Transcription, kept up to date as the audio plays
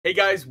Hey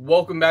guys,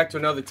 welcome back to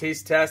another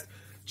taste test.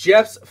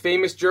 Jeff's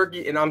Famous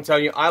Jerky, and I'm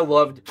telling you, I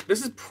loved.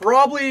 This is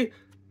probably,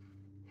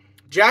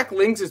 Jack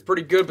Link's is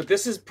pretty good, but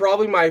this is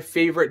probably my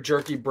favorite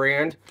jerky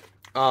brand.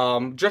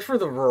 Just for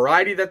the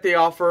variety that they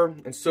offer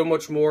and so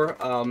much more.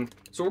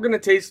 So we're gonna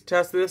taste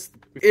test this.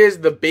 It is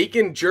the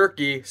bacon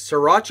jerky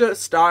sriracha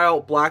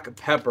style black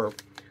pepper.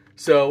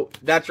 So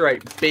that's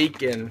right,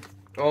 bacon.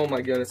 Oh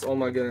my goodness, oh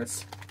my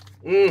goodness.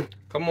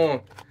 Come on.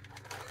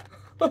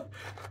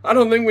 I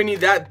don't think we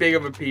need that big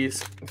of a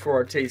piece for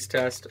our taste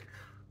test.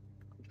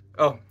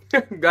 Oh,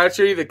 gotta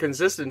show you the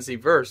consistency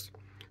first.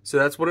 So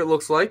that's what it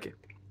looks like.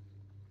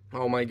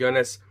 Oh my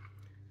goodness.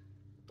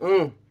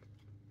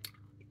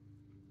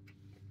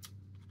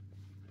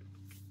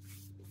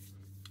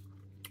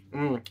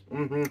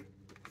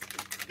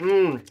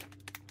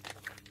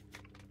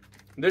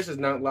 This is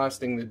not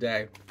lasting the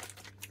day.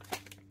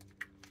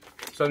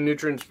 Some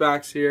nutrients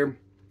facts here.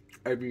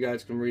 I hope you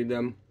guys can read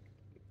them.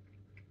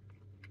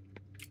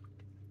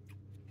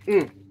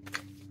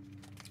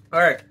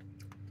 Alright.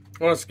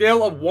 On a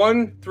scale of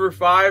 1 through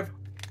 5,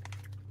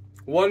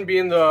 1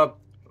 being the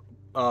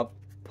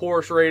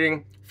poorest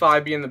rating,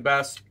 5 being the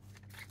best.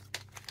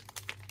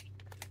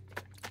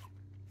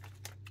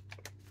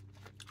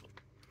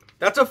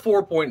 That's a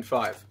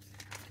 4.5.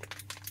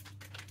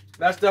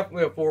 That's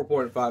definitely a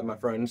 4.5, my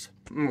friends.